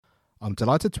I'm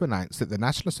delighted to announce that the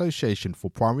National Association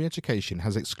for Primary Education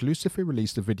has exclusively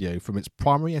released a video from its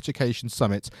Primary Education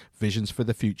Summit, Visions for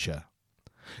the Future.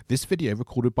 This video,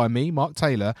 recorded by me, Mark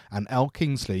Taylor, and Elle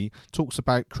Kingsley, talks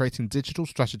about creating digital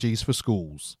strategies for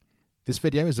schools. This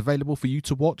video is available for you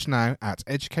to watch now at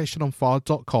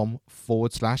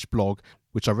educationonfire.com/blog,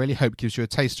 which I really hope gives you a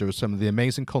taster of some of the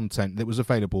amazing content that was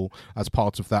available as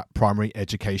part of that Primary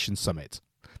Education Summit.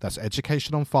 That's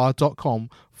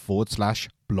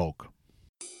educationonfire.com/blog.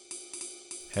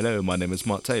 Hello, my name is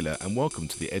Mark Taylor, and welcome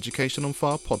to the Education on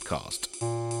Fire podcast.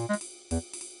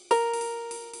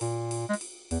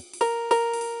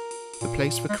 The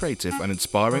place for creative and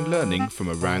inspiring learning from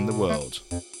around the world.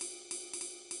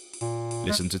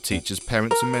 Listen to teachers,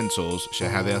 parents and mentors share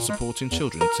how they are supporting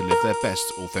children to live their best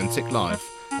authentic life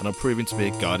and are proving to be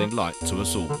a guiding light to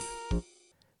us all.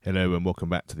 Hello and welcome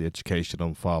back to the Education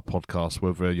on Fire podcast.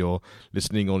 Whether you're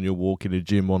listening on your walk, in a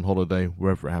gym, on holiday,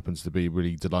 wherever it happens to be,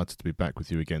 really delighted to be back with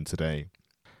you again today.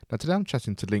 Now today I'm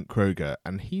chatting to Link Kroger,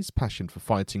 and his passion for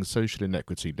fighting social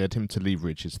inequity led him to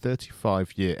leverage his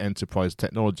 35-year enterprise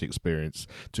technology experience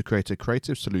to create a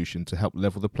creative solution to help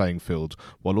level the playing field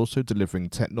while also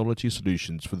delivering technology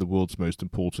solutions for the world's most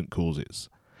important causes.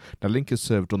 Now, Link has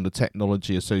served on the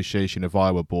Technology Association of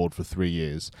Iowa board for 3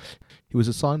 years. He was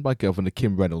assigned by Governor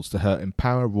Kim Reynolds to her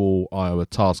Empower Rural Iowa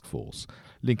task force.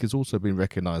 Link has also been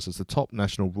recognised as the top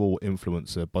national rural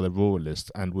influencer by the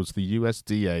Ruralist and was the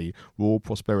USDA Rural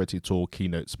Prosperity Tour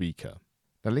keynote speaker.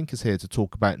 Now, Link is here to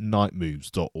talk about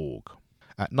nightmoves.org.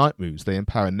 At Nightmoves, they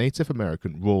empower Native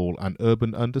American, rural and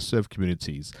urban underserved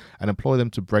communities and employ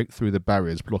them to break through the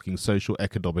barriers blocking social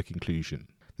economic inclusion.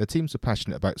 Their teams are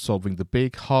passionate about solving the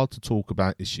big,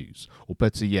 hard-to-talk-about issues, or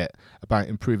better yet, about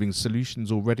improving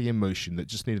solutions already in motion that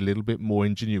just need a little bit more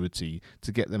ingenuity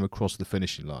to get them across the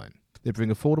finishing line. They bring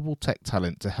affordable tech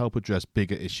talent to help address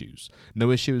bigger issues. No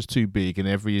issue is too big and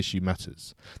every issue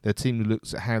matters. Their team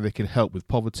looks at how they can help with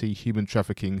poverty, human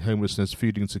trafficking, homelessness,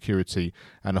 food insecurity,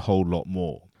 and a whole lot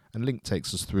more. And Link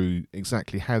takes us through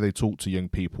exactly how they talk to young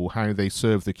people, how they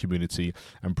serve the community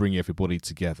and bring everybody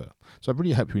together. So I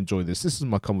really hope you enjoy this. This is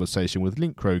my conversation with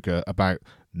Link Kroger about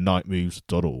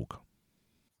nightmoves.org.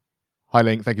 Hi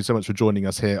Link, thank you so much for joining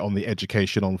us here on the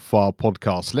Education on Fire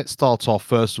podcast. Let's start off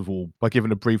first of all by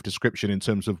giving a brief description in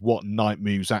terms of what Night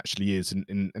Moves actually is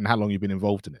and how long you've been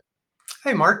involved in it.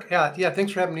 Hey, Mark. Yeah,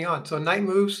 thanks for having me on. So Night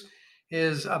Moves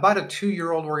is about a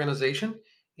 2-year-old organization,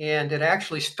 and it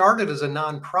actually started as a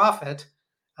nonprofit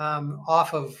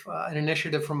off of an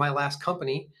initiative from my last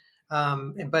company.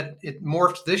 But it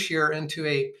morphed this year into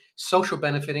a social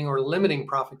benefiting or limiting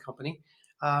profit company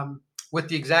with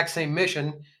the exact same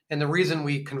mission. And the reason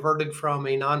we converted from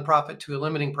a nonprofit to a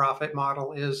limiting profit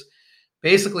model is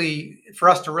basically for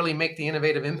us to really make the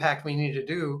innovative impact we need to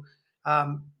do.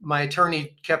 My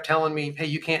attorney kept telling me, hey,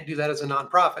 you can't do that as a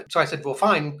nonprofit. So I said, well,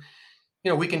 fine.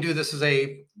 We can do this as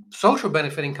a social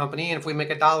benefiting company. And if we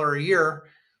make $1 a year,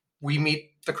 we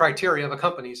meet the criteria of a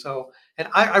company. So, and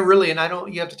I really, and I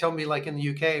don't, you have to tell me like in the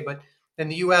UK, but in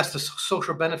the US, the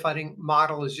social benefiting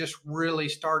model is just really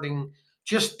starting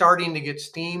to get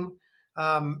steam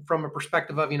from a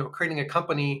perspective of, creating a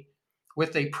company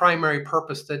with a primary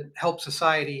purpose that helps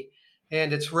society.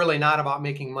 And it's really not about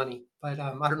making money. But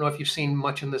I don't know if you've seen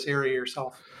much in this area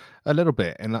yourself. A little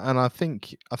bit, and I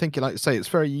think like you say, it's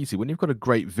very easy when you've got a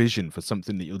great vision for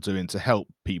something that you're doing to help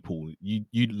people. You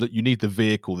need the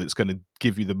vehicle that's going to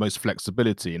give you the most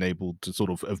flexibility and able to sort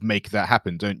of make that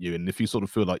happen, don't you? And if you sort of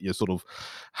feel like you're sort of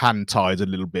hand tied a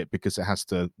little bit because it has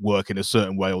to work in a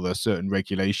certain way or there are certain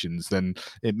regulations, then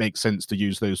it makes sense to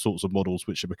use those sorts of models,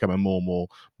 which are becoming more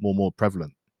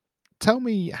prevalent. Tell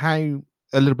me how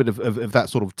a little bit of that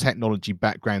sort of technology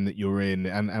background that you're in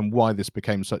and why this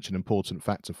became such an important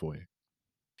factor for you.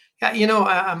 Yeah,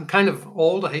 I'm kind of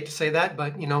old. I hate to say that,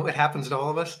 but it happens to all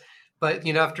of us. But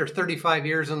after 35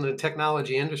 years in the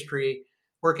technology industry,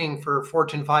 working for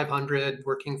Fortune 500,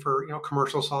 working for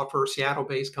commercial software,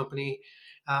 Seattle-based company,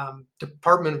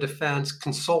 Department of Defense,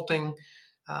 consulting,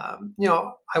 I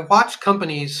watch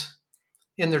companies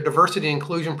in their diversity and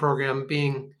inclusion program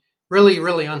being really,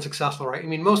 really unsuccessful, right? I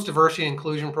mean, most diversity and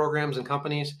inclusion programs and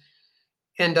companies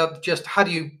end up just how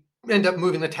do you end up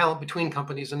moving the talent between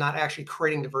companies and not actually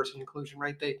creating diversity and inclusion,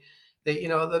 right?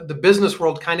 The business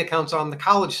world kind of counts on the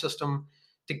college system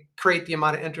to create the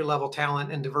amount of entry level talent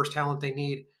and diverse talent they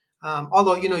need.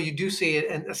 Although you do see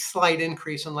a slight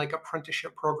increase in like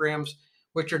apprenticeship programs,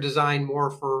 which are designed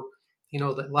more for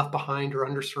the left behind or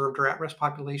underserved or at risk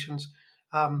populations.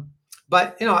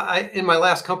 But I in my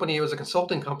last company, it was a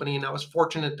consulting company, and I was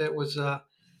fortunate that it was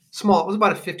small. It was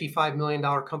about a $55 million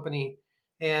company,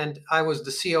 and I was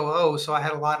the COO, so I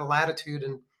had a lot of latitude.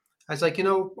 And I was like,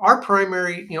 our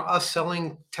primary, us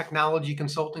selling technology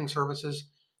consulting services,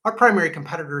 our primary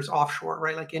competitor is offshore,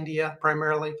 right? Like India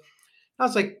primarily. I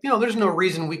was like, there's no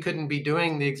reason we couldn't be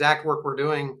doing the exact work we're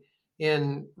doing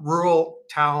in rural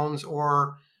towns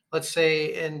or let's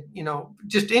say in,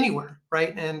 just anywhere,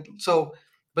 right? And so,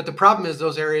 but the problem is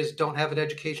those areas don't have an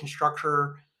education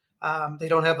structure. They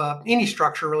don't have any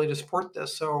structure really to support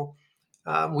this. So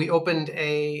we opened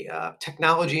a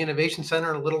technology innovation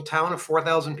center in a little town of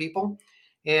 4,000 people,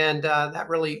 and that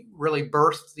really, really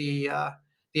birthed the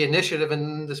initiative.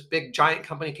 And this big giant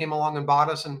company came along and bought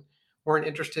us, and weren't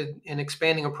interested in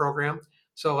expanding a program.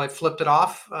 So I flipped it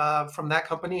off from that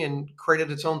company and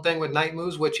created its own thing with Night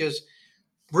Moves, which is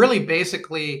really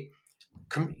basically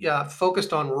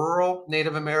focused on rural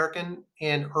Native American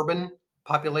and urban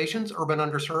populations, urban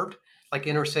underserved, like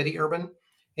inner city urban.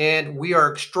 And we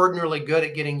are extraordinarily good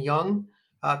at getting young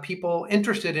people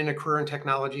interested in a career in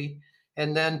technology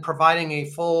and then providing a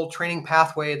full training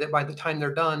pathway that by the time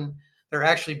they're done, they're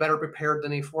actually better prepared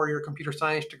than a 4-year computer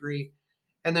science degree.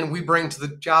 And then we bring to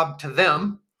the job to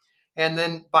them. And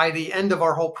then by the end of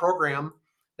our whole program,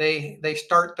 they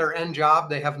start their end job,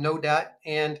 they have no debt,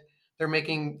 and they're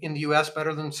making in the US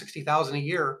better than 60,000 a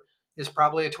year is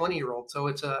probably a 20-year-old. So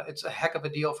it's a heck of a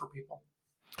deal for people.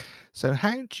 So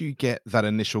how do you get that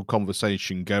initial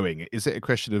conversation going? Is it a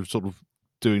question of sort of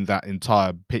doing that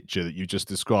entire picture that you just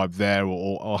described there,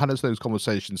 or how does those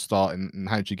conversations start, and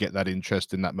how do you get that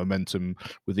interest in that momentum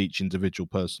with each individual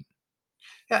person?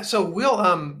 Yeah, so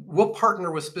we'll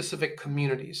partner with specific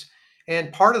communities,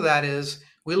 and part of that is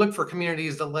we look for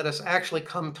communities that let us actually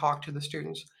come talk to the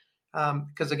students,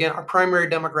 because again, our primary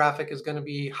demographic is going to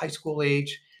be high school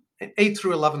age, 8th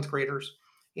through 11th graders,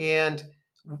 and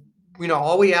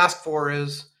all we ask for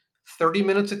is 30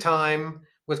 minutes of time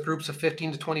with groups of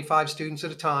 15 to 25 students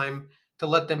at a time to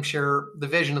let them share the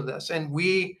vision of this, and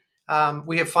we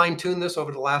have fine tuned this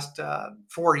over the last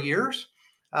 4 years.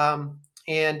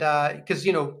 And because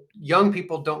young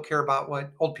people don't care about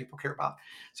what old people care about,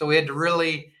 so we had to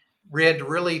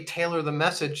really tailor the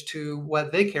message to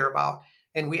what they care about.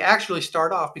 And we actually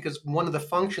start off because one of the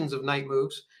functions of Night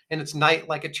Moves, and it's night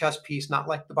like a chess piece, not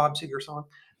like the Bob Seger song,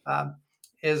 um,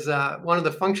 is one of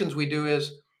the functions we do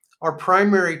is our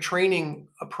primary training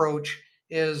approach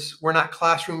is we're not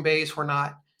classroom based, we're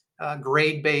not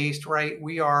grade based, right?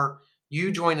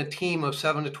 You join a team of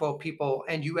 7 to 12 people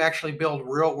and you actually build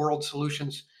real world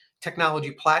solutions, technology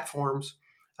platforms,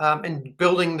 and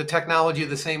building the technology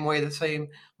the same way that say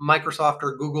Microsoft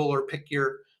or Google or pick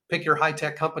your high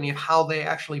tech company of how they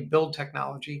actually build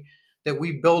technology, that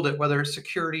we build it, whether it's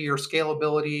security or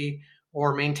scalability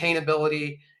or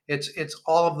maintainability. It's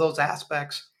all of those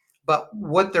aspects. But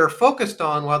what they're focused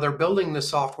on while they're building this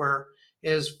software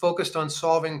is focused on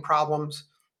solving problems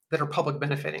that are public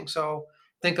benefiting. So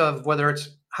think of whether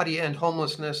it's how do you end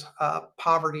homelessness,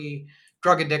 poverty,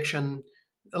 drug addiction,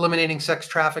 eliminating sex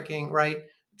trafficking, right?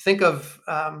 Think of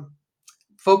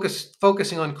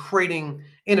focusing on creating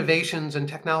innovations and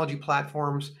technology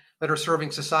platforms that are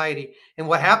serving society. And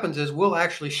what happens is we'll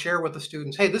actually share with the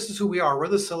students, hey, this is who we are. We're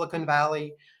the Silicon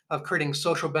Valley of creating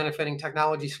social benefiting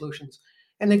technology solutions.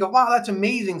 And they go, wow, that's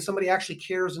amazing. Somebody actually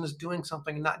cares and is doing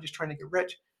something and not just trying to get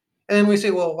rich. And then we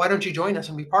say, well, why don't you join us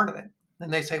and be part of it?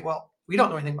 And they say, well, we don't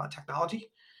know anything about technology.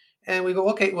 And we go,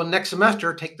 okay, well, next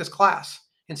semester, take this class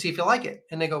and see if you like it.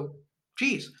 And they go,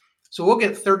 geez. So we'll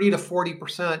get 30 to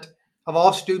 40% of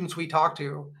all students we talk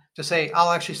to say,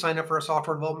 I'll actually sign up for a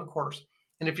software development course.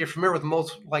 And if you're familiar with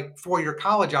most like 4-year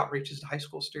college outreaches to high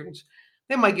school students,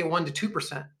 they might get 1% to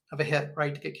 2% of a hit,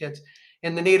 right, to get kids.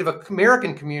 In the Native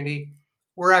American community,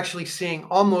 we're actually seeing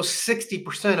almost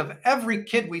 60% of every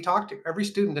kid we talk to, every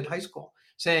student in high school,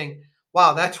 saying,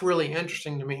 wow, that's really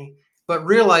interesting to me. But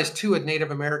realize too, with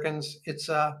Native Americans, it's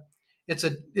a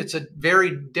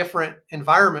very different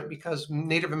environment because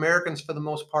Native Americans, for the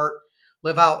most part,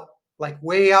 live out like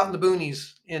way out in the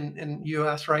boonies in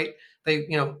U.S. Right? They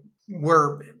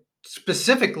were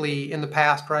specifically in the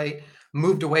past, right,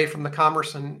 moved away from the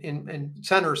commerce and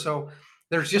centers. So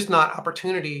there's just not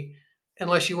opportunity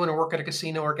unless you want to work at a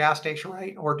casino or gas station,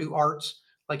 right, or do arts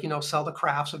like sell the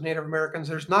crafts of Native Americans.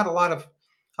 There's not a lot of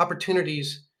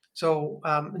opportunities. So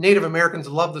Native Americans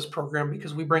love this program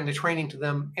because we bring the training to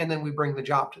them and then we bring the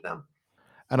job to them.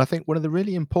 And I think one of the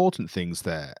really important things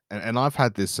there, and I've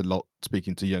had this a lot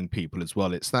speaking to young people as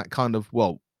well, it's that kind of,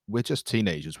 well, we're just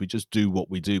teenagers. We just do what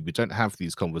we do. We don't have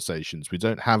these conversations. We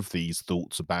don't have these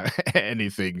thoughts about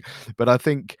anything. But I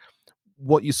think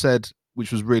what you said,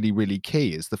 which was really, really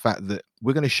key, is the fact that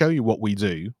we're going to show you what we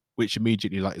do, which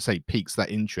immediately, like I say, piques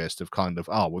that interest of kind of,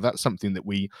 oh, well, that's something that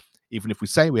we even if we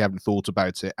say we haven't thought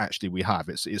about it, actually we have.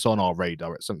 It's on our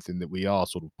radar. It's something that we are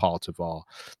sort of part of our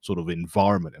sort of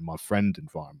environment and my friend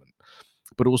environment.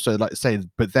 But also, like I say,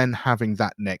 but then having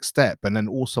that next step, and then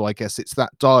also, I guess it's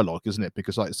that dialogue, isn't it?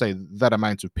 Because, like I say, that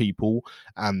amount of people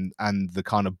and the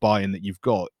kind of buy-in that you've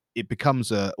got, it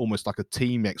becomes a almost like a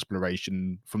team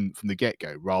exploration from the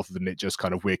get-go, rather than it just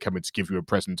kind of we're coming to give you a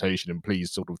presentation and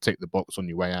please sort of tick the box on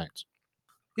your way out.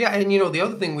 Yeah, and the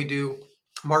other thing we do,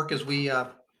 Mark, is we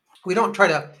don't try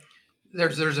to.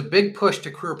 There's a big push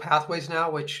to career pathways now,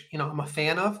 which I'm a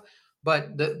fan of.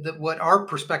 But the what our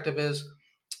perspective is,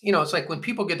 it's like when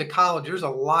people get to college, there's a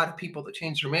lot of people that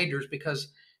change their majors because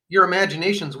your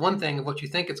imagination's one thing of what you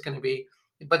think it's going to be,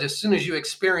 but as soon as you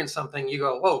experience something, you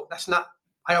go, "Whoa, that's not.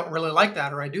 I don't really like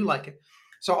that, or I do like it."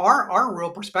 So our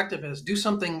real perspective is do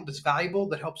something that's valuable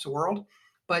that helps the world,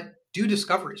 but do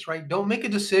discoveries, right? Don't make a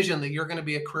decision that you're going to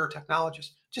be a career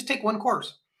technologist. Just take one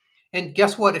course. And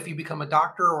guess what? If you become a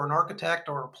doctor or an architect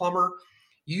or a plumber,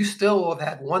 you still will have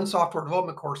had one software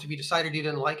development course if you decided you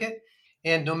didn't like it.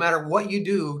 And no matter what you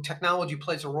do, technology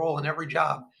plays a role in every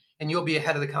job and you'll be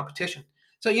ahead of the competition.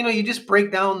 So, you just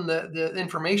break down the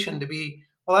information to be,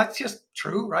 well, that's just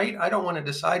true, right? I don't want to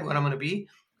decide what I'm going to be.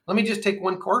 Let me just take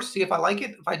one course, see if I like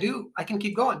it. If I do, I can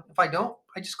keep going. If I don't,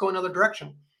 I just go another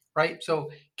direction, right?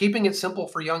 So, keeping it simple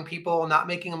for young people, not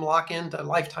making them lock into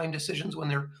lifetime decisions when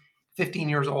they're 15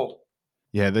 years old.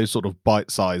 Yeah, those sort of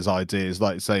bite-sized ideas,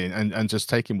 like saying, and just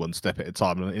taking one step at a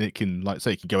time, and it can, like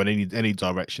say, it can go in any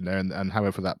direction there, and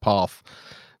however that path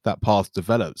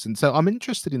develops. And so, I'm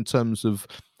interested in terms of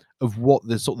what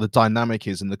the sort of the dynamic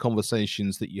is and the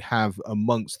conversations that you have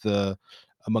amongst the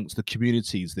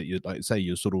communities that you like say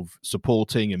you're sort of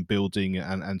supporting and building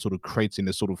and sort of creating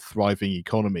a sort of thriving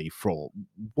economy for.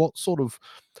 What sort of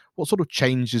what sort of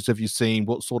changes have you seen?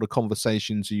 What sort of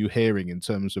conversations are you hearing in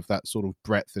terms of that sort of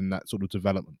breadth and that sort of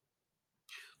development?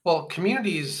 Well,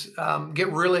 communities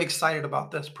get really excited about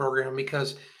this program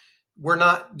because we're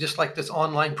not just like this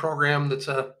online program that's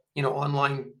a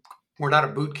online. We're not a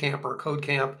boot camp or a code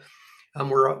camp.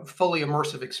 We're a fully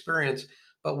immersive experience,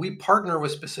 but we partner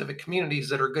with specific communities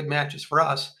that are good matches for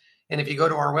us. And if you go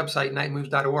to our website,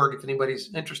 nightmoves.org, if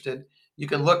anybody's interested, you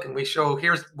can look and we show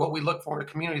here's what we look for in a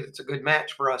community that's a good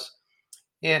match for us.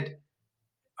 And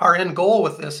our end goal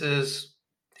with this is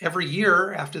every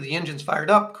year after the engine's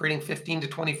fired up, creating 15 to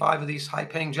 25 of these high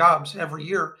paying jobs every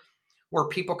year where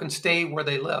people can stay where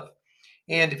they live.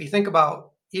 And if you think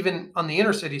about even on the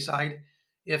inner city side,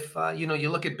 if you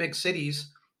look at big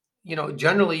cities,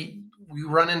 generally we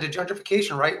run into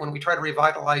gentrification, right? When we try to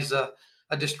revitalize a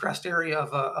distressed area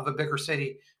of a bigger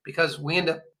city, because we end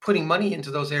up putting money into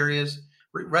those areas,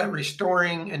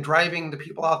 restoring and driving the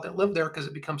people out that live there because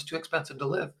it becomes too expensive to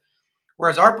live.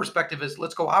 Whereas our perspective is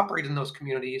let's go operate in those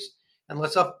communities and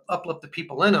let's uplift the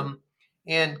people in them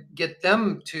and get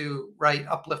them to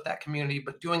uplift that community,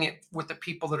 but doing it with the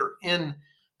people that are in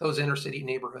those inner city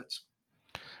neighborhoods.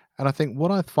 And I think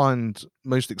what I find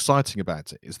most exciting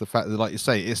about it is the fact that, like you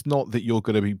say, it's not that you're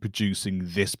going to be producing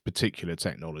this particular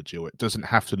technology, or it doesn't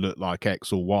have to look like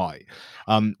X or Y,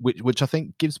 which I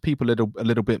think gives people a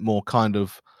little bit more kind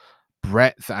of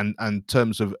breadth and in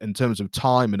terms of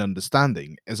time and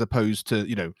understanding, as opposed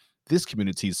to this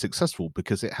community is successful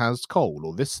because it has coal,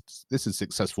 or this is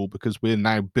successful because we're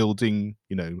now building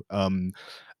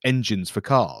engines for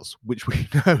cars, which we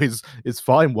know is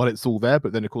fine while it's all there,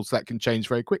 but then of course that can change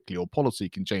very quickly, or policy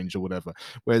can change or whatever.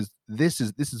 Whereas this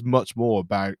is much more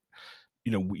about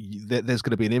there's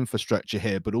going to be an infrastructure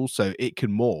here, but also it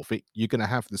can morph. You're going to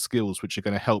have the skills which are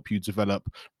going to help you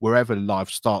develop wherever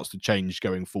life starts to change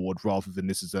going forward, rather than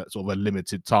this is a sort of a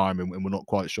limited time and we're not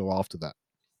quite sure after that.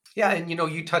 Yeah, and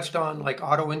you touched on like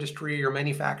auto industry or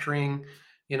manufacturing,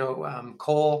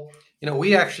 coal.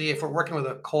 We actually, if we're working with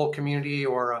a coal community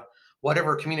or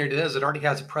whatever community it is that already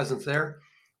has a presence there,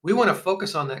 we want to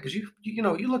focus on that because you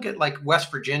look at like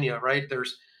West Virginia, right?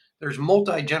 There's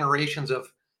multi generations of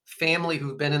family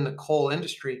who've been in the coal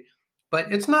industry,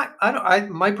 but it's not. I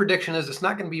don't. My prediction is it's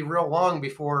not going to be real long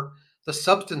before the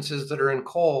substances that are in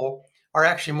coal are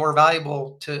actually more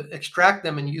valuable to extract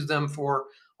them and use them for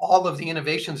all of the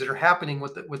innovations that are happening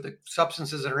with the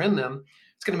substances that are in them.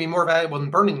 It's going to be more valuable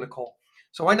than burning the coal.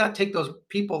 So why not take those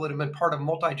people that have been part of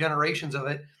multi generations of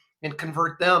it and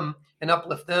convert them and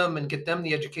uplift them and get them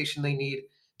the education they need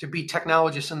to be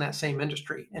technologists in that same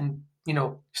industry, and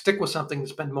stick with something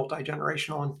that's been multi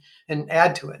generational and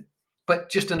add to it, but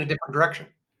just in a different direction.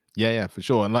 Yeah, yeah, for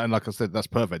sure. And like I said, that's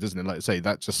perfect, isn't it? Like I say,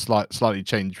 that just slightly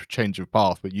change of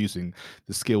path, but using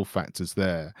the skill factors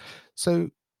there. So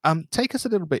Take us a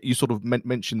little bit. You sort of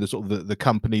mentioned the sort of the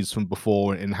companies from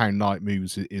before and how Night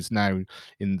Moves is now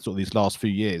in sort of these last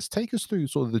few years. Take us through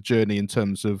sort of the journey in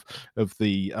terms of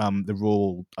the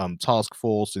Rural Task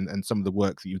Force and some of the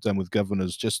work that you've done with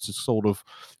governors, just to sort of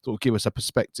give us a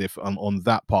perspective on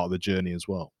that part of the journey as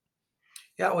well.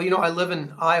 Yeah, well, I live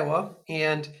in Iowa,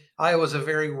 and Iowa is a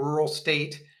very rural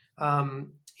state, and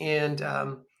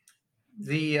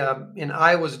the and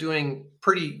Iowa's doing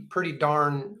pretty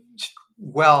darn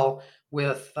well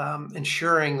with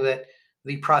ensuring that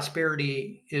the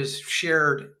prosperity is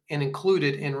shared and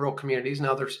included in rural communities.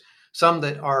 Now, there's some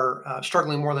that are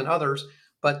struggling more than others,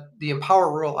 but the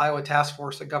Empower Rural Iowa Task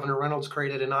Force that Governor Reynolds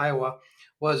created in Iowa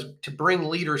was to bring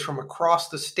leaders from across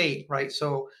the state, right?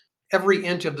 So every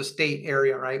inch of the state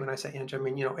area, right? When I say inch, I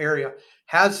mean, area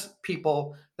has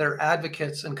people that are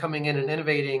advocates and coming in and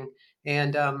innovating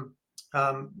and um,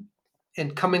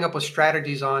 and coming up with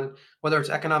strategies on whether it's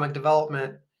economic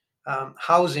development,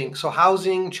 housing. So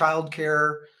housing,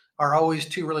 childcare are always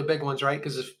two really big ones, right?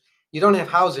 Because if you don't have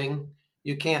housing,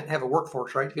 you can't have a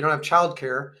workforce, right? If you don't have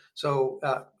childcare, so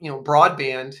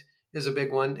broadband is a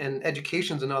big one, and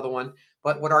education's another one.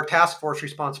 But what our task force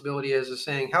responsibility is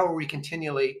saying how are we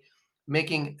continually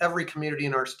making every community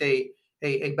in our state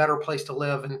a better place to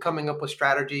live, and coming up with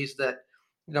strategies that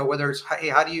whether it's hey,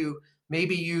 how do you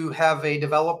maybe you have a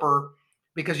developer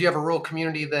because you have a rural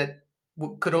community that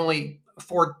could only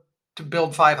afford to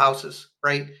build 5 houses,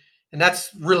 right? And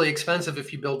that's really expensive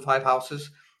if you build 5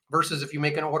 houses versus if you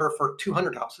make an order for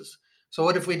 200 houses. So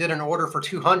what if we did an order for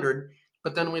 200,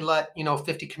 but then we let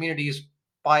 50 communities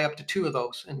buy up to two of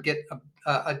those and get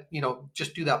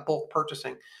just do that bulk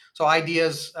purchasing. So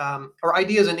ideas or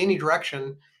ideas in any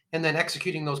direction, and then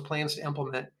executing those plans to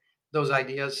implement those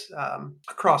ideas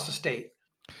across the state.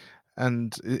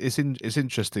 And it's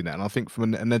interesting, and I think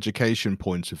from an education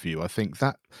point of view, I think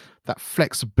that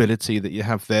flexibility that you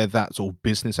have there, that sort of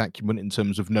business acumen in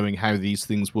terms of knowing how these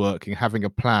things work and having a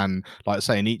plan, like I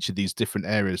say, in each of these different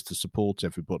areas to support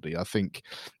everybody. I think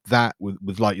that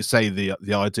with like you say, the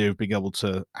idea of being able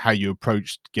to how you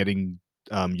approach getting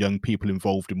young people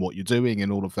involved in what you're doing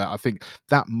and all of that. I think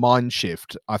that mind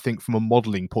shift, I think from a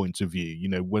modeling point of view,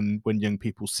 when young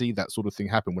people see that sort of thing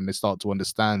happen, when they start to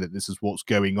understand that this is what's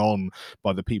going on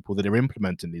by the people that are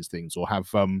implementing these things or have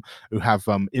who have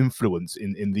influence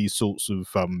in these sorts of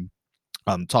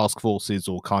task forces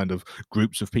or kind of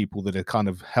groups of people that are kind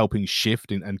of helping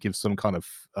shift and give some kind of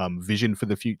vision for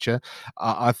the future.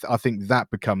 I think that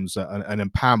becomes an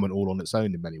empowerment all on its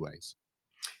own in many ways.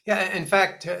 Yeah, in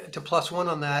fact, to plus one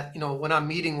on that, when I'm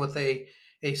meeting with a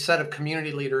set of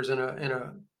community leaders in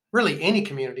a really any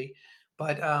community,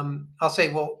 but I'll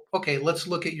say, well, okay, let's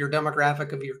look at your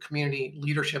demographic of your community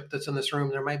leadership that's in this room.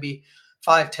 There might be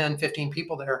 5, 10, 15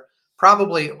 people there,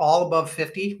 probably all above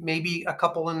 50, maybe a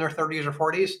couple in their 30s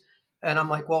or 40s. And I'm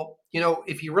like, well,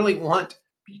 if you really want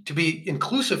to be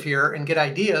inclusive here and get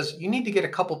ideas, you need to get a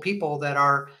couple people that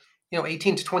are,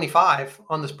 18 to 25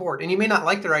 on this board. And you may not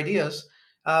like their ideas,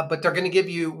 but they're going to give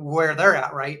you where they're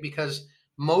at, right? Because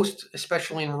most,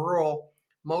 especially in rural,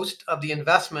 most of the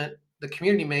investment the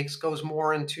community makes goes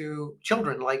more into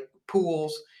children, like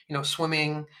pools,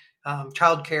 swimming,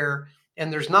 childcare,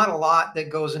 and there's not a lot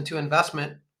that goes into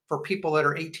investment for people that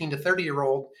are 18 to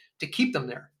 30-year-old to keep them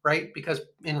there, right? Because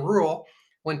in rural,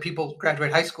 when people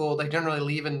graduate high school, they generally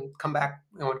leave and come back,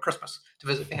 on Christmas to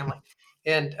visit family.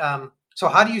 And so,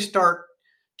 how do you start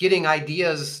getting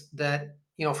ideas that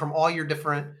from all your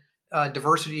different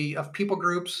diversity of people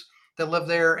groups that live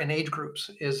there and age groups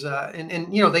is and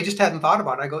they just hadn't thought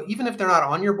about it. I go, even if they're not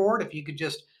on your board, if you could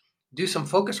just do some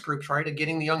focus groups, right, of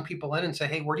getting the young people in and say,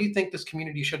 hey, where do you think this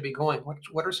community should be going?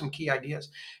 What are some key ideas?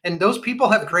 And those people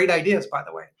have great ideas, by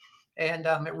the way, and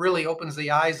it really opens the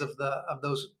eyes of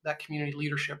that community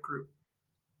leadership group.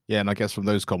 Yeah, and I guess from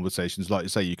those conversations, like you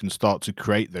say, you can start to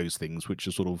create those things, which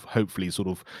are sort of hopefully sort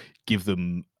of give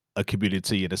them a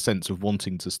community and a sense of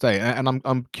wanting to stay. And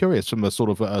I'm curious from a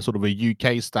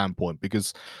UK standpoint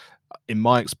because in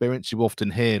my experience, you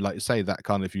often hear, like you say, that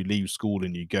kind of if you leave school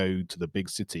and you go to the big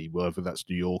city, whether that's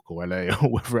New York or LA or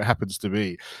wherever it happens to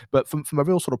be. But from a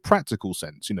real sort of practical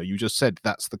sense, you just said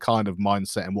that's the kind of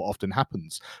mindset and what often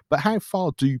happens. But how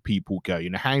far do people go?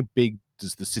 How big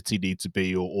does the city need to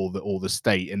be or the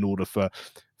state in order for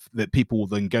that people will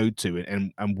then go to it?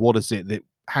 And what is it that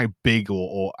how big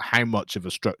or how much of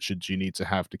a structure do you need to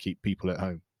have to keep people at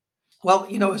home? Well,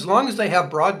 as long as they have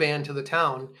broadband to the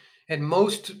town, and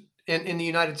most in the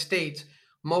United States,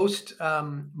 most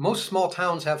small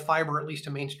towns have fiber at least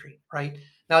to Main Street, right?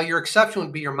 Now, your exception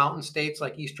would be your mountain states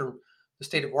like the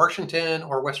state of Washington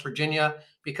or West Virginia,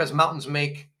 because mountains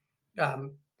make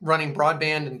running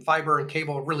broadband and fiber and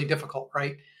cable really difficult,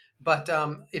 right? But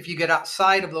if you get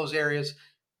outside of those areas,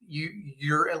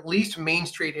 your at least Main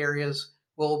Street areas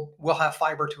will have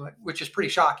fiber to it, which is pretty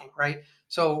shocking, right?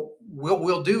 So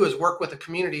we'll do is work with the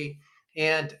community,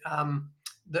 and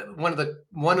one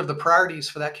of the priorities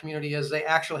for that community is they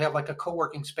actually have like a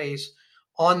co-working space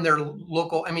on their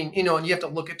local. I mean, and you have to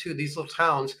look at too, these little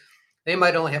towns, they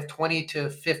might only have 20 to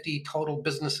 50 total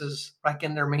businesses like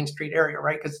in their Main Street area,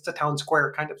 right? Because it's a town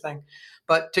square kind of thing.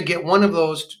 But to get one of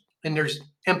those, and there's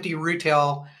empty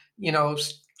retail,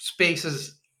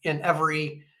 spaces in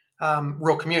every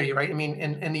rural community, right? I mean,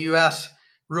 in the U.S.,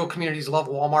 rural communities love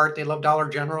Walmart, they love Dollar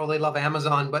General, they love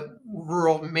Amazon, but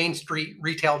rural Main Street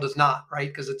retail does not, right?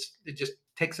 Because it just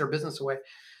takes their business away.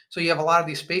 So you have a lot of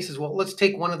these spaces. Well, let's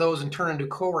take one of those and turn it into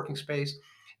co-working space.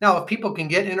 Now, if people can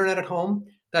get internet at home,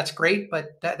 that's great,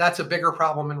 but that's a bigger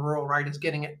problem in rural, right? Is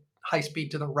getting it high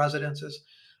speed to the residences.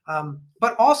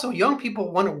 But also, young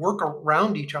people want to work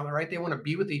around each other, right? They want to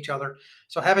be with each other.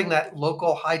 So having that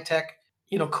local high tech,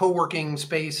 co-working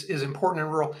space is important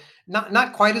in rural.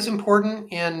 Not quite as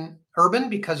important in urban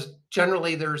because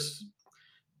generally there's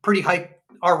pretty high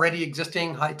already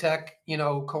existing high tech,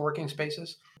 co-working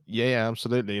spaces. Yeah,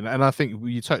 absolutely. And I think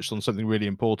you touched on something really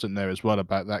important there as well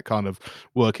about that kind of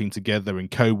working together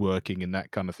and co-working and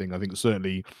that kind of thing. I think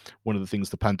certainly one of the things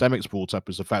the pandemic's brought up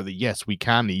is the fact that yes, we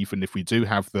can, even if we do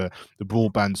have the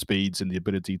broadband speeds and the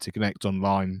ability to connect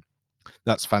online,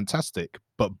 that's fantastic.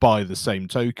 But by the same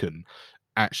token,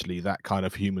 actually that kind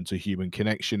of human to human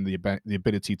connection, the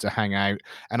ability to hang out,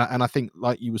 and I think,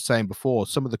 like you were saying before,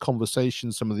 some of the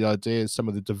conversations, some of the ideas, some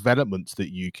of the developments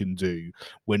that you can do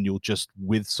when you're just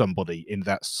with somebody in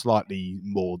that slightly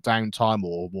more downtime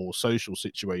or more social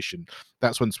situation,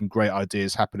 that's when some great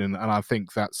ideas happen. And I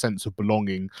think that sense of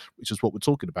belonging, which is what we're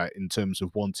talking about in terms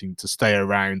of wanting to stay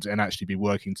around and actually be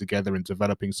working together and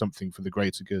developing something for the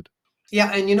greater good.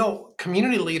 Yeah, and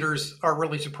community leaders are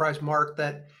really surprised, Mark,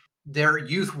 that their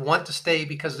youth want to stay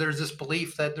because there's this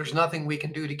belief that there's nothing we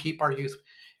can do to keep our youth,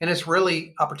 and it's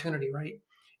really opportunity, right?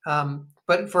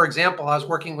 But for example, I was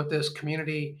working with this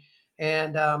community,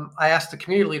 and I asked the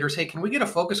community leaders, "Hey, can we get a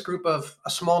focus group of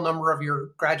a small number of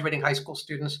your graduating high school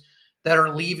students that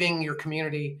are leaving your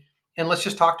community, and let's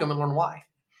just talk to them and learn why?"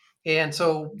 And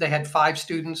so they had 5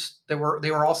 students. They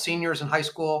were all seniors in high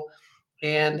school,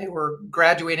 and they were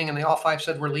graduating, and they all 5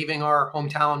 said we're leaving our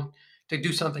hometown to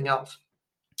do something else.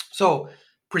 So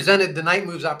presented the Night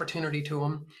Moves opportunity to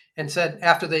them, and said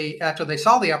after they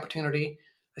saw the opportunity,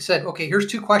 I said, okay, here's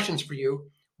 2 questions for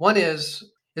you. One is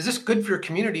this good for your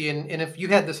community? And if you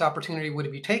had this opportunity, would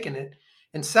have you taken it?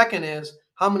 And second is,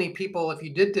 how many people, if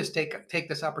you did this take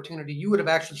this opportunity, you would have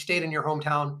actually stayed in your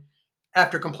hometown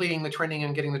after completing the training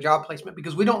and getting the job placement?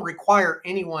 Because we don't require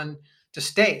anyone to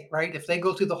stay, right? If they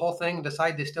go through the whole thing and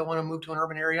decide they still want to move to an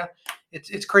urban area,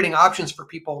 it's creating options for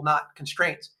people, not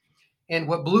constraints. And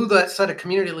what blew that set of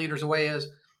community leaders away is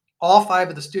all 5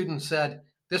 of the students said,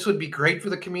 this would be great for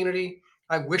the community.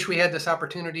 I wish we had this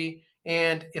opportunity.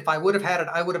 And if I would have had it,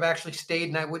 I would have actually stayed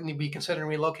and I wouldn't be considering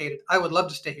relocated. I would love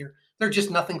to stay here. There's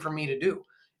just nothing for me to do.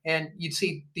 And you'd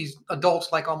see these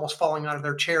adults like almost falling out of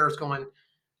their chairs going,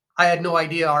 I had no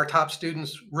idea our top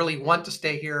students really want to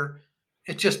stay here.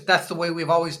 It's just that's the way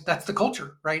that's the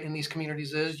culture, right? In these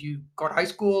communities is you go to high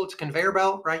school, it's a conveyor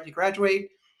belt, right? You graduate,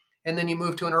 and then you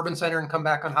move to an urban center and come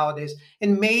back on holidays.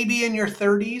 And maybe in your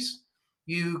 30s,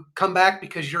 you come back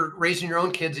because you're raising your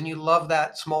own kids and you love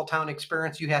that small town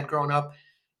experience you had growing up,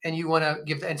 and you want to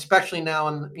give, and especially now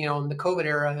in the COVID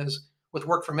era, is with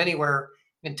work from anywhere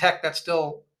in tech, that's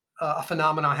still a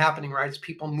phenomenon happening, right? It's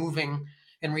people moving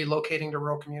and relocating to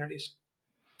rural communities.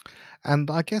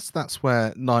 And I guess that's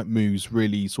where Night Moves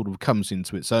really sort of comes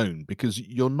into its own, because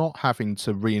you're not having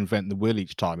to reinvent the wheel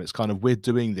each time. It's kind of, we're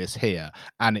doing this here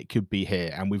and it could be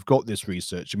here, and we've got this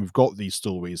research and we've got these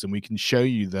stories, and we can show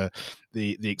you the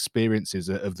experiences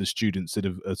of the students that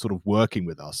are sort of working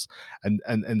with us.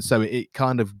 And so it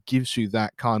kind of gives you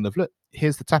that kind of, look,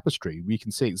 here's the tapestry. We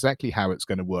can see exactly how it's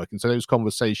going to work. And so those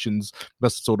conversations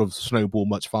must sort of snowball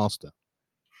much faster.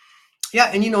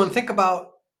 Yeah, and think about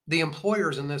the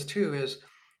employers in this too. Is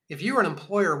if you were an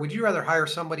employer, would you rather hire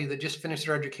somebody that just finished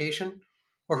their education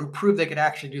or who proved they could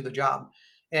actually do the job?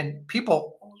 And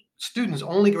students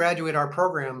only graduate our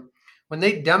program when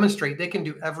they demonstrate they can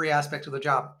do every aspect of the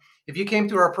job. If you came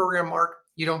through our program, Mark,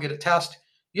 you don't get a test.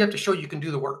 You have to show you can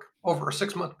do the work over a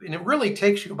 6 month, and it really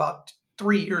takes you about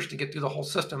 3 years to get through the whole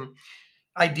system.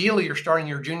 Ideally, you're starting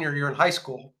your junior year in high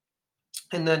school,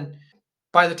 and then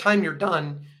by the time you're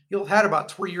done, you'll have had about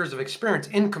 3 years of experience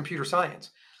in computer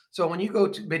science. So when you go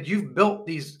to, but you've built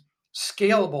these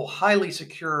scalable, highly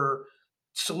secure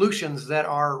solutions that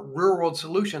are real world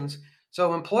solutions.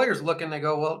 So employers look and they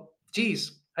go, well,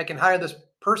 geez, I can hire this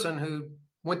person who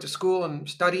went to school and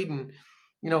studied and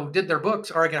did their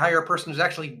books, or I can hire a person who's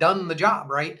actually done the job,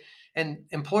 right? And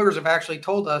employers have actually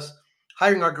told us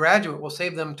hiring our graduate will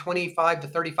save them $25,000 to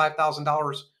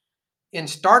 $35,000 in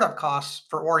startup costs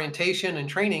for orientation and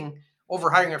training over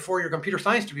hiring a 4-year computer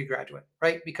science degree graduate,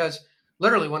 right? Because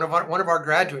literally, one of our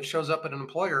graduates shows up at an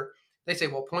employer, they say,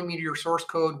 "Well, point me to your source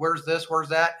code. Where's this? Where's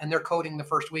that?" And they're coding the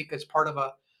first week as part of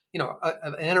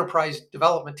an enterprise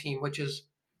development team, which is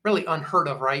really unheard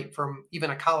of, right, from even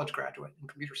a college graduate in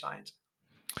computer science.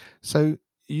 So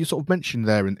you sort of mentioned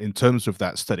there in terms of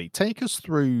that study, take us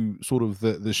through sort of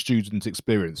the student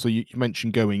experience. So you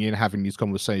mentioned going in, having these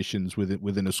conversations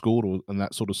within a school and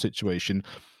that sort of situation.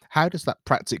 How does that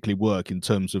practically work in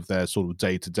terms of their sort of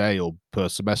day to day or per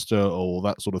semester or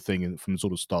that sort of thing from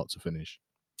sort of start to finish?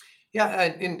 Yeah,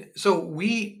 and so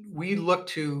we look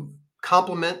to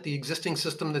complement the existing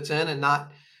system that's in and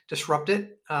not disrupt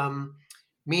it.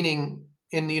 Meaning,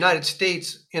 in the United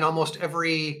States, in almost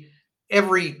every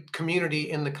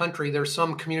community in the country, there's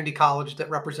some community college that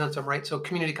represents them, right? So,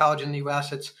 community college in the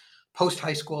U.S., it's post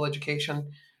high school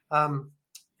education. Um,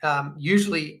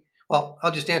 Usually, well,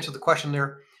 I'll just answer the question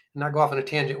there and not go off on a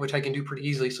tangent, which I can do pretty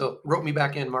easily. So, rope me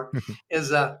back in, Mark.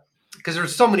 Is Because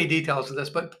there's so many details to this,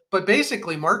 but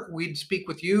basically, Mark, we'd speak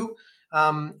with you,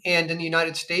 and in the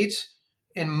United States,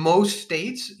 in most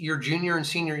states, your junior and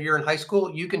senior year in high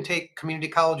school, you can take community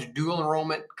college dual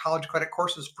enrollment college credit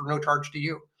courses for no charge to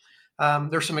you.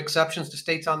 There's some exceptions to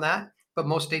states on that, but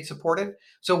most states support it.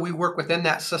 So we work within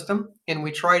that system, and we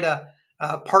try to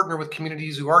partner with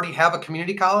communities who already have a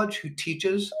community college who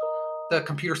teaches the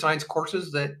computer science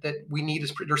courses that we need.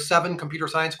 There's 7 computer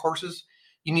science courses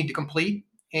you need to complete,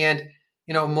 and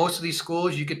most of these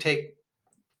schools you could take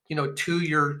 2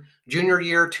 your junior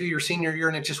year, 2 your senior year,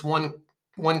 and it's just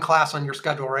one class on your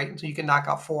schedule, right? And so you can knock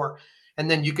out 4, and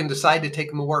then you can decide to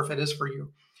take more if it is for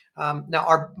you.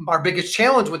 Now, our biggest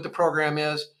challenge with the program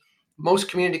is most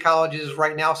community colleges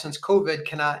right now, since COVID,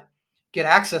 cannot get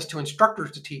access to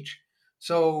instructors to teach.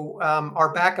 So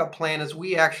our backup plan is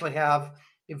we actually have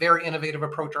a very innovative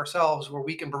approach ourselves where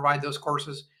we can provide those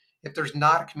courses. If there's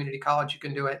not a community college, you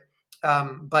can do it.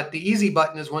 But the easy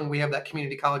button is when we have that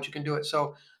community college, you can do it.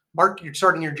 So, Mark, you're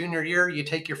starting your junior year, you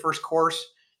take your first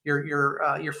course,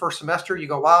 your first semester, you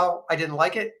go, wow, I didn't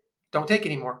like it. Don't take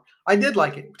anymore. I did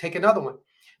like it. Take another one.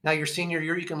 Now, your senior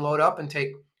year, you can load up and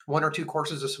take 1 or 2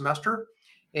 courses a semester.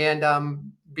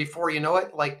 And before you know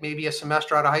it, like maybe a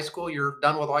semester out of high school, you're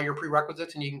done with all your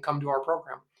prerequisites and you can come to our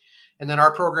program. And then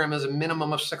our program is a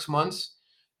minimum of 6 months,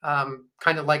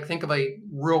 kind of like think of a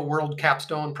real world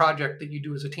capstone project that you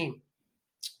do as a team.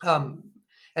 Um,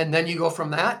 and then you go from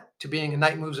that to being a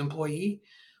Night Moves employee,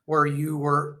 where you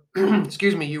were,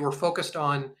 excuse me, you were focused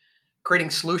on creating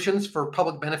solutions for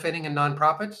public benefiting and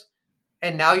nonprofits.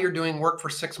 And now you're doing work for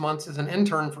 6 months as an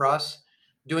intern for us,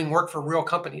 doing work for real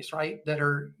companies, right? That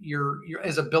are you're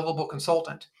as a billable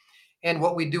consultant. And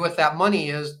what we do with that money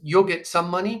is you'll get some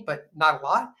money, but not a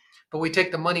lot. But we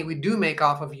take the money we do make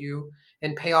off of you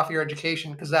and pay off your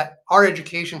education, because that our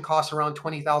education costs around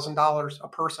 $20,000 a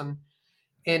person.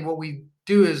 And what we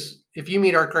do is, if you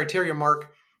meet our criteria,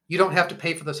 Mark, you don't have to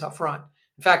pay for this up front.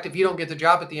 In fact, if you don't get the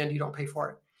job at the end, you don't pay for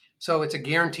it. So it's a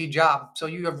guaranteed job. So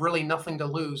you have really nothing to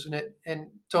lose. And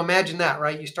so imagine that,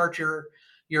 right? You start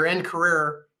your end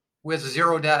career with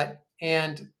zero debt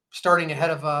and starting ahead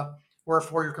of where a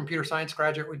 4-year computer science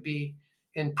graduate would be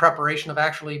in preparation of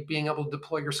actually being able to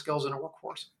deploy your skills in a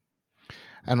workforce.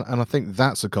 And I think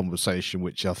that's a conversation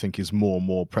which I think is more and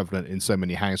more prevalent in so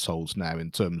many households now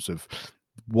in terms of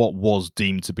what was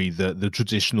deemed to be the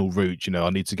traditional route. I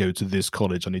need to go to this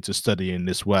college, I need to study in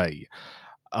this way.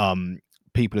 um,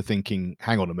 People are thinking,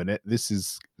 hang on a minute, this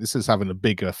is having a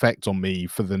bigger effect on me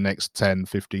for the next 10,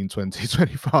 15, 20,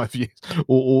 25 years,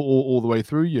 all the way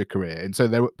through your career. And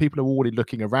so people are already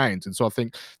looking around. And so I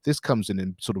think this comes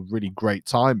in sort of really great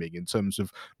timing in terms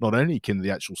of not only can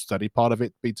the actual study part of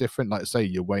it be different, like say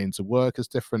your way into work is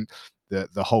different,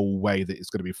 the whole way that it's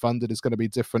going to be funded is going to be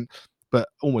different, but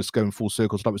almost going full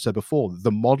circles, like we said before,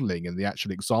 the modeling and the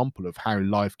actual example of how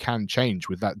life can change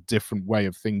with that different way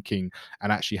of thinking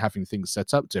and actually having things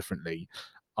set up differently.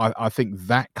 I think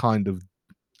that kind of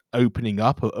opening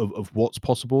up of what's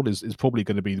possible is probably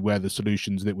going to be where the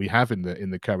solutions that we have in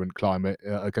the current climate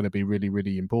are going to be really,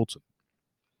 really important.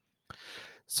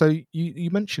 So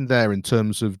you mentioned there in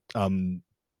terms of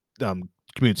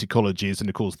community colleges, and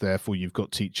of course, therefore, you've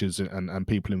got teachers and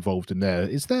people involved in there.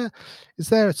 Is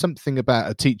there something about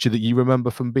a teacher that you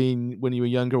remember from being when you were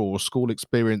younger, or a school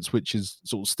experience which is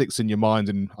sort of sticks in your mind?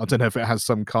 And I don't know if it has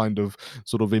some kind of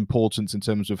sort of importance in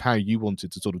terms of how you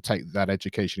wanted to sort of take that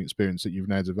education experience that you've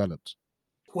now developed.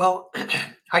 Well,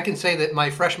 I can say that my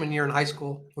freshman year in high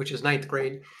school, which is ninth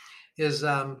grade, is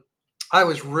I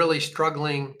was really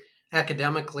struggling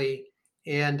academically,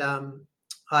 and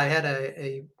I had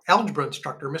a algebra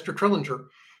instructor, Mr. Trillinger,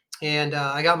 and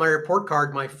I got my report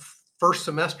card my first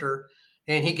semester,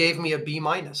 and he gave me a B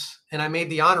minus, and I made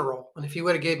the honor roll. And if he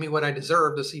would have gave me what I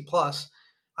deserved, a C plus,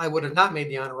 I would have not made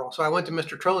the honor roll. So I went to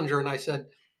Mr. Trillinger and I said,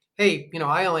 "Hey,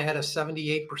 I only had a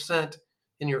 78%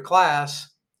 in your class.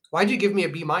 Why'd you give me a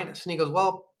B minus?" And he goes,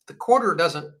 "Well, the quarter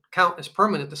doesn't count as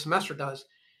permanent; the semester does.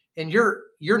 And you're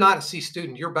not a C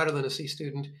student. You're better than a C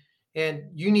student, and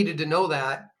you needed to know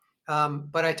that.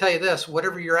 But I tell you this: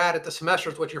 whatever you're at the semester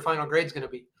is what your final grade's going to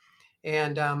be."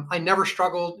 And I never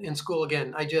struggled in school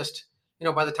again. I just,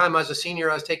 by the time I was a senior,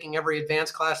 I was taking every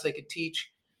advanced class they could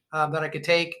teach that I could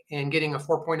take and getting a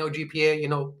 4.0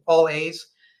 GPA, all A's.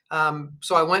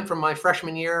 So I went from my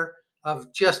freshman year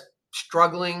of just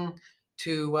struggling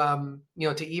to,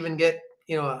 to even get,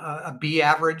 a B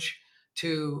average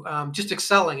to just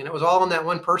excelling. And it was all in that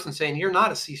one person saying, "You're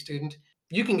not a C student.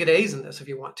 You can get A's in this if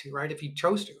you want to, right? If you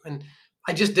chose to." And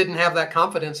I just didn't have that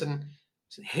confidence. And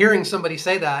hearing somebody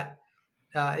say that,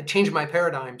 it changed my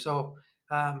paradigm. So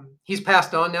he's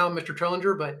passed on now, Mr.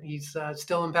 Trillinger, but he's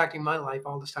still impacting my life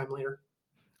all this time later.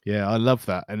 Yeah, I love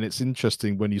that. And it's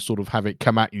interesting when you sort of have it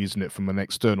come at you, isn't it, from an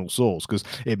external source? Because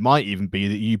it might even be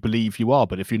that you believe you are,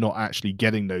 but if you're not actually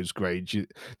getting those grades,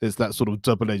 there's that sort of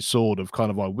double-edged sword of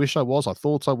kind of, I wish I was, I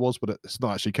thought I was, but it's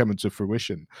not actually coming to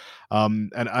fruition.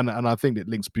 And I think it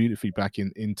links beautifully back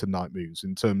into Night Moves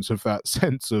in terms of that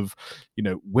sense of,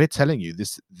 we're telling you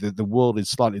the world is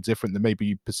slightly different than maybe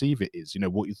you perceive it is.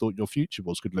 What you thought your future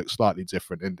was could look slightly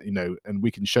different, and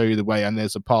we can show you the way, and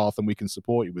there's a path, and we can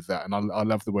support you with that. And I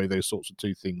love the way those sorts of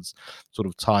two things sort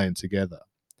of tie in together.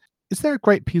 Is there a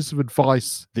great piece of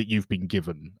advice that you've been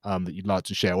given that you'd like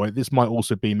to share? Or this might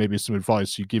also be maybe some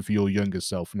advice you give your younger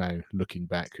self now, looking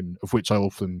back, and of which I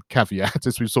often caveat,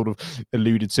 as we sort of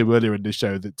alluded to earlier in the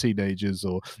show, that teenagers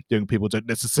or young people don't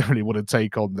necessarily want to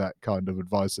take on that kind of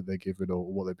advice that they're given or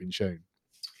what they've been shown.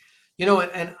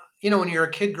 When you're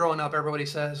a kid growing up, everybody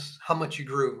says how much you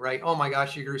grew, right? Oh my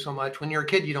gosh, you grew so much. When you're a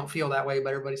kid, you don't feel that way,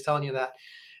 but everybody's telling you that.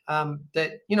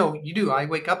 You do. I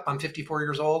wake up, I'm 54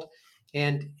 years old,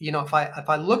 and if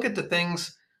I look at the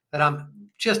things that I'm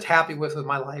just happy with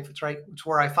my life, it's right. It's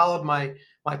where I followed my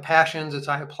passions. It's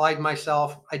I applied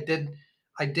myself. I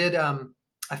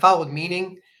followed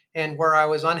meaning, and where I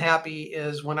was unhappy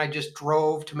is when I just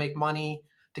drove to make money,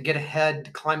 to get ahead,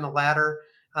 to climb the ladder.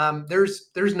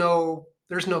 There's no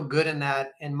good in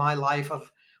that in my life of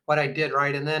what I did,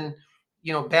 right? And then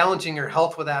balancing your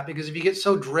health with that, because if you get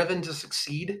so driven to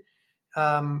succeed,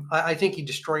 I think you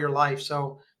destroy your life.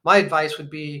 So my advice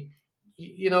would be,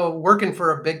 working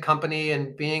for a big company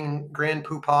and being grand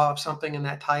poobah of something in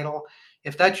that title.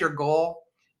 If that's your goal,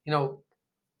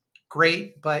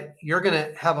 great, but you're going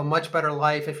to have a much better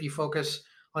life if you focus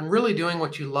on really doing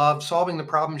what you love, solving the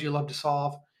problems you love to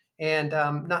solve, and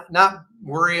not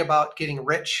worry about getting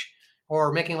rich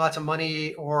or making lots of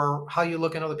money or how you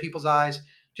look in other people's eyes.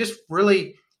 Just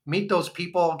really meet those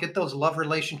people, get those love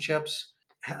relationships,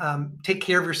 take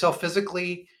care of yourself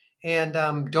physically, and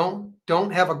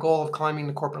don't have a goal of climbing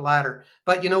the corporate ladder.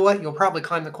 But you know what? You'll probably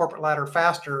climb the corporate ladder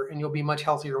faster, and you'll be much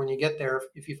healthier when you get there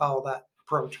if you follow that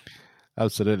approach.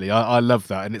 Absolutely. I love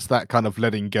that. And it's that kind of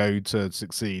letting go to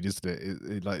succeed, isn't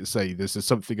it? Like you say, there's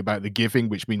something about the giving,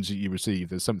 which means that you receive.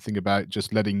 There's something about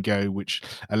just letting go, which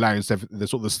allows the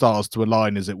sort of the stars to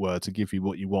align, as it were, to give you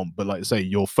what you want. But like I say,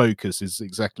 your focus is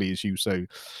exactly as you so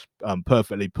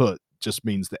perfectly put, just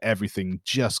means that everything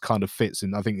just kind of fits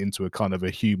in, I think, into a kind of a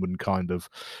human kind of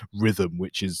rhythm,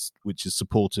 which is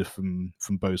supportive from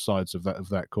both sides of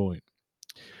that coin.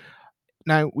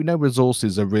 Now, we know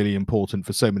resources are really important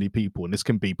for so many people, and this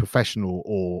can be professional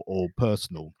or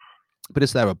personal. But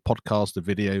is there a podcast, a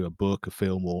video, a book, a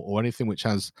film, or anything which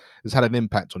has had an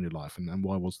impact on your life, and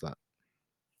why was that?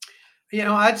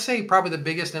 I'd say probably the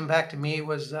biggest impact to me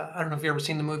was I don't know if you ever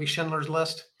seen the movie Schindler's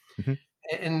List. Mhm.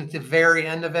 And at the very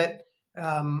end of it,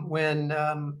 when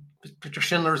Mr.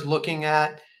 Schindler's looking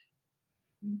at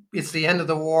it's the end of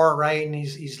the war, right? And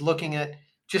he's looking at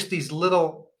just these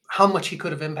little how much he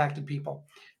could have impacted people.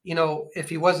 If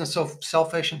he wasn't so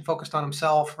selfish and focused on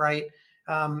himself, right?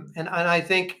 And I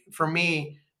think for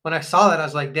me, when I saw that, I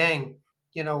was like, dang,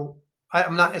 you know,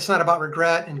 I'm not. It's not about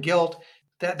regret and guilt.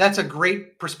 that's a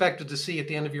great perspective to see at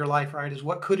the end of your life, right? Is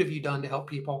what could have you done to help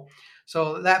people?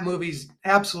 So that movie's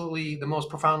absolutely the most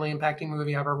profoundly impacting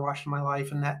movie I've ever watched in my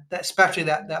life, and that especially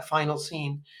that final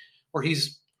scene where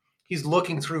he's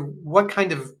looking through what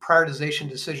kind of prioritization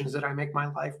decisions did I make in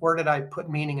my life? Where did I put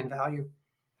meaning and value?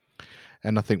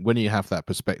 And I think when you have that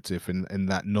perspective and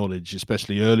that knowledge,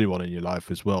 especially early on in your life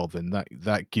as well, then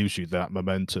that gives you that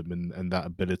momentum and that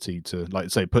ability to, like I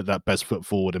say, put that best foot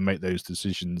forward and make those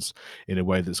decisions in a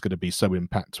way that's going to be so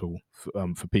impactful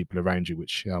for people around you,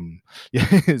 which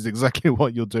yeah, is exactly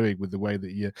what you're doing with the way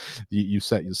that you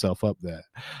set yourself up there.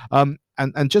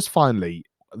 And just finally,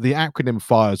 the acronym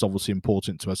FIRE is obviously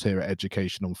important to us here at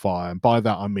Education on Fire. And by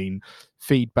that, I mean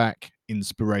feedback,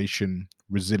 inspiration,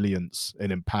 resilience,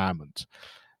 and empowerment.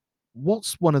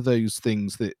 What's one of those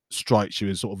things that strikes you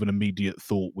as sort of an immediate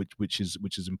thought, which is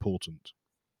important?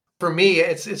 For me,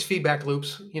 it's feedback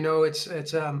loops. I'm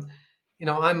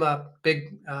a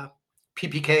big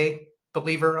PPK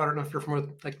believer. I don't know if you're familiar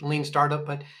with like lean startup,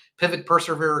 but pivot,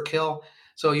 persevere, or kill.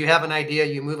 So you have an idea,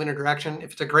 you move in a direction.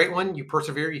 If it's a great one, you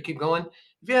persevere, you keep going.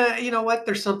 Yeah, you know what?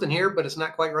 There's something here, but it's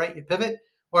not quite right. You pivot.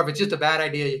 Or if it's just a bad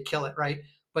idea, you kill it, right?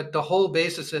 But the whole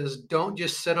basis is don't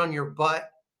just sit on your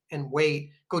butt and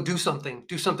wait. Go do something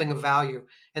of value,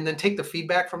 and then take the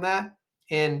feedback from that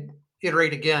and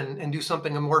iterate again and do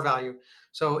something of more value.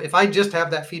 So if I just have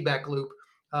that feedback loop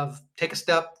of take a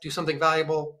step, do something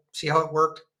valuable, see how it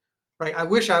worked, right? I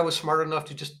wish I was smart enough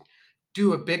to just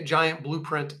do a big giant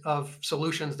blueprint of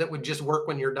solutions that would just work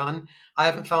when you're done. I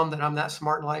haven't found that I'm that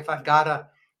smart in life. I've got to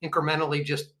incrementally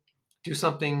just do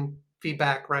something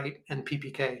feedback, right? And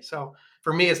PPK. So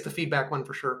for me, it's the feedback one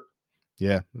for sure.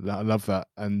 Yeah, I love that,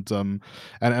 and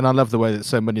I love the way that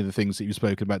so many of the things that you've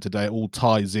spoken about today all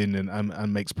ties in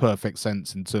and makes perfect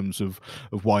sense in terms of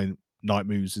why Night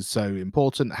Moves is so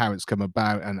important, how it's come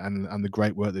about, and the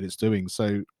great work that it's doing.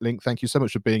 So, Link, thank you so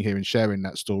much for being here and sharing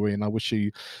that story, and I wish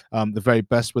you the very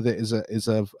best with it as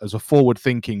a forward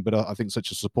thinking, but I think such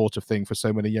a supportive thing for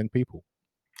so many young people.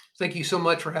 Thank you so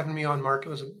much for having me on, Mark. It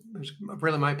was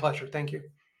really my pleasure. Thank you.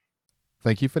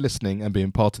 Thank you for listening and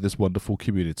being part of this wonderful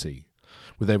community.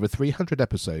 With over 300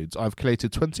 episodes, I've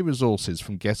collated 20 resources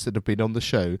from guests that have been on the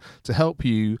show to help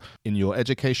you in your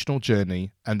educational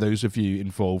journey and those of you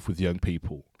involved with young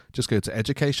people. Just go to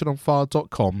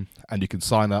educationonfire.com and you can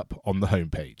sign up on the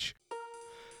homepage.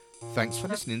 Thanks for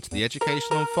listening to the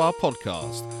Education on Fire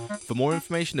podcast. For more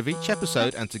information of each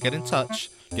episode and to get in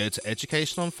touch, go to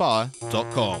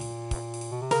educationonfire.com.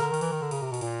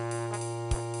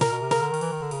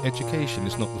 Education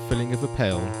is not the filling of a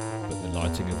pail, but the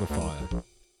lighting of a fire.